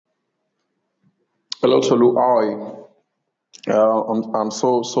Hello, Tolu. How are you? I'm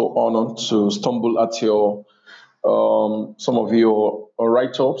so honored to stumble at your some of your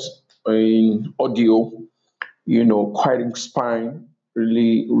write-ups in audio. Quite inspiring.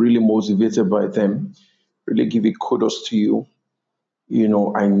 Really motivated by them. Really give it kudos to you.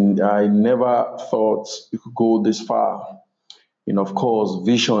 I never thought you could go this far. Of course,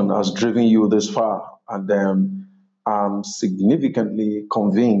 vision has driven you this far, and I'm significantly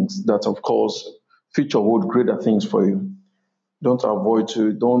convinced that, of course, future hold greater things for you. Don't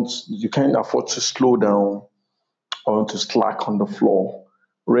you can't afford to slow down or to slack on the floor.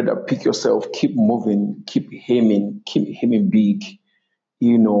 Rather pick yourself, keep moving, keep aiming big.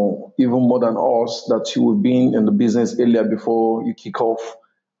 Even more than us that you have been in the business earlier before you kick off.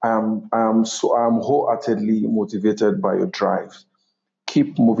 I'm wholeheartedly motivated by your drive.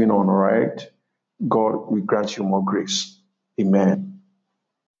 Keep moving on, all right? God will grant you more grace. Amen.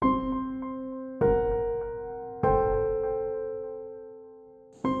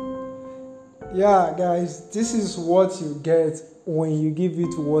 Yeah, guys, this is what you get when you give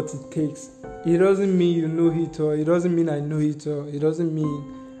it what it takes. It doesn't mean you know it, or it doesn't mean I know it, or it doesn't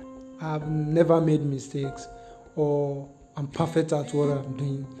mean I've never made mistakes, or I'm perfect at what I'm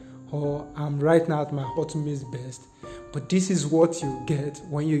doing, or I'm right now at my ultimate best. But this is what you get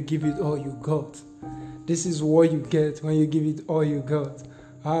when you give it all you got. This is what you get when you give it all you got.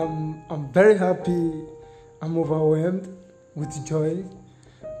 I'm very happy. I'm overwhelmed with joy.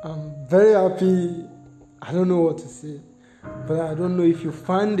 I'm very happy. I don't know what to say, but I don't know if you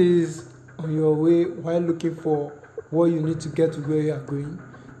find this on your way while looking for what you need to get to where you are going.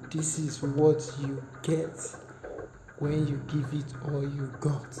 This is what you get when you give it all you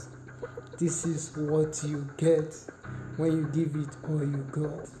got. This is what you get when you give it all you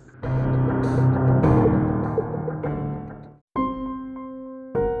got.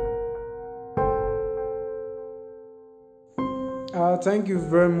 Thank you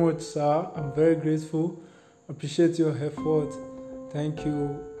very much, sir. I'm very grateful. Appreciate your effort. Thank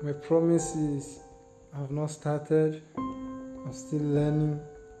you. My promise is I've not started. I'm still learning.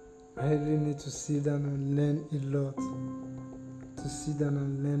 I really need to sit down and learn a lot. To sit down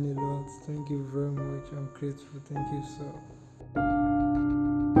and learn a lot. Thank you very much. I'm grateful. Thank you, sir.